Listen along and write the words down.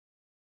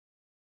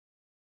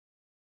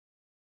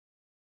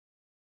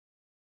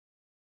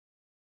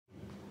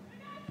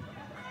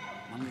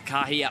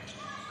Mangakahia.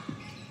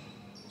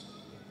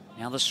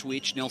 Now the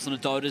switch. Nelson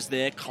Adota's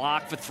there.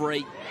 Clark for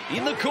three.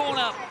 In the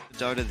corner.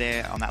 Adota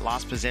there on that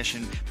last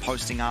possession,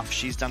 posting up.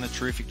 She's done a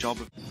terrific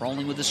job of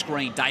rolling with the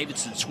screen.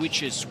 Davidson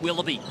switches.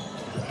 Willoughby.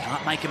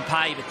 Can't make him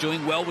pay, but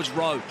doing well was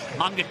Rowe.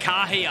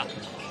 Mangakahia.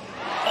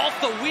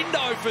 Off the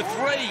window for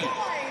three.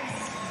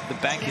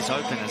 The bank is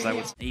open, as they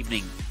would say.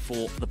 Evening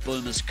for the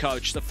Boomers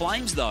coach. The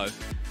Flames, though,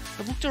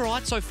 have looked all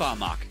right so far,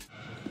 Mark.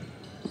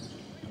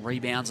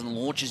 Rebounds and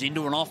launches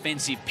into an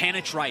offensive.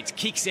 Penetrates.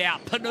 Kicks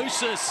out.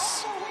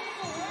 Panousis.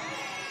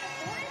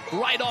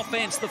 Great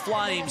offense, the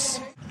Flames.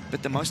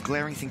 But the most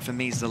glaring thing for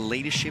me is the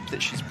leadership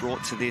that she's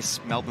brought to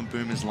this Melbourne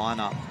Boomers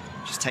lineup.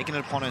 She's taken it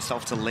upon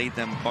herself to lead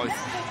them both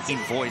in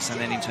voice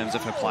and then in terms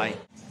of her play.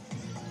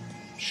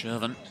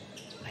 Shervin,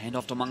 hand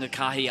off to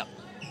Mangakahia.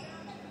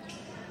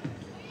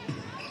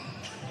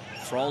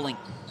 Froling,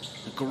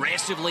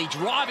 aggressively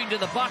driving to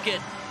the bucket.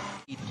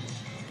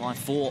 By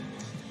 4.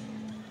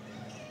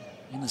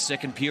 In the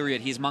second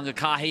period, here's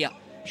Mangakahia.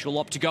 She'll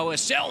opt to go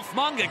herself.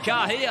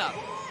 Mangakahia.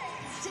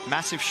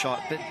 Massive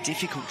shot, but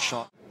difficult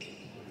shot.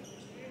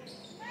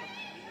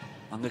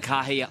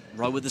 Mangakahia,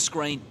 Rowe with the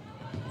screen.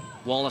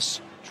 Wallace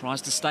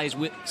tries to stay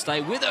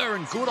with her,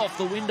 and good off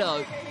the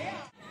window.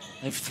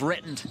 They've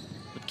threatened,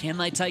 but can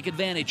they take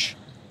advantage?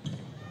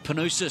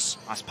 Panousis.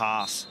 Nice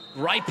pass.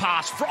 Great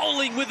pass.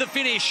 Froling with the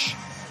finish.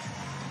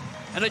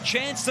 And a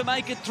chance to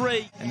make it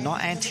 3. And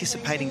not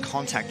anticipating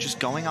contact, just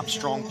going up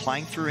strong,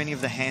 playing through any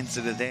of the hands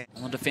that are there.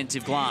 On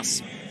defensive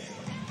glass.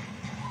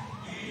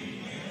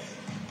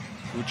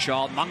 Good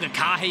shot.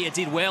 Mangakahia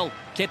did well.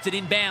 Kept it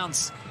in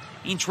bounds.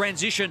 In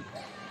transition.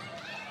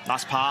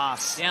 Nice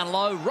pass. Down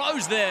low.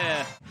 Rose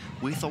there.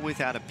 With or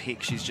without a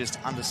pick, she's just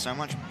under so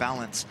much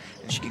balance,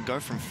 and she can go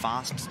from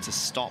fast to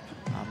stop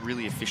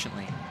really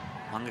efficiently.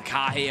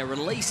 Mangakahia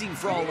releasing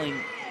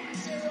Froling.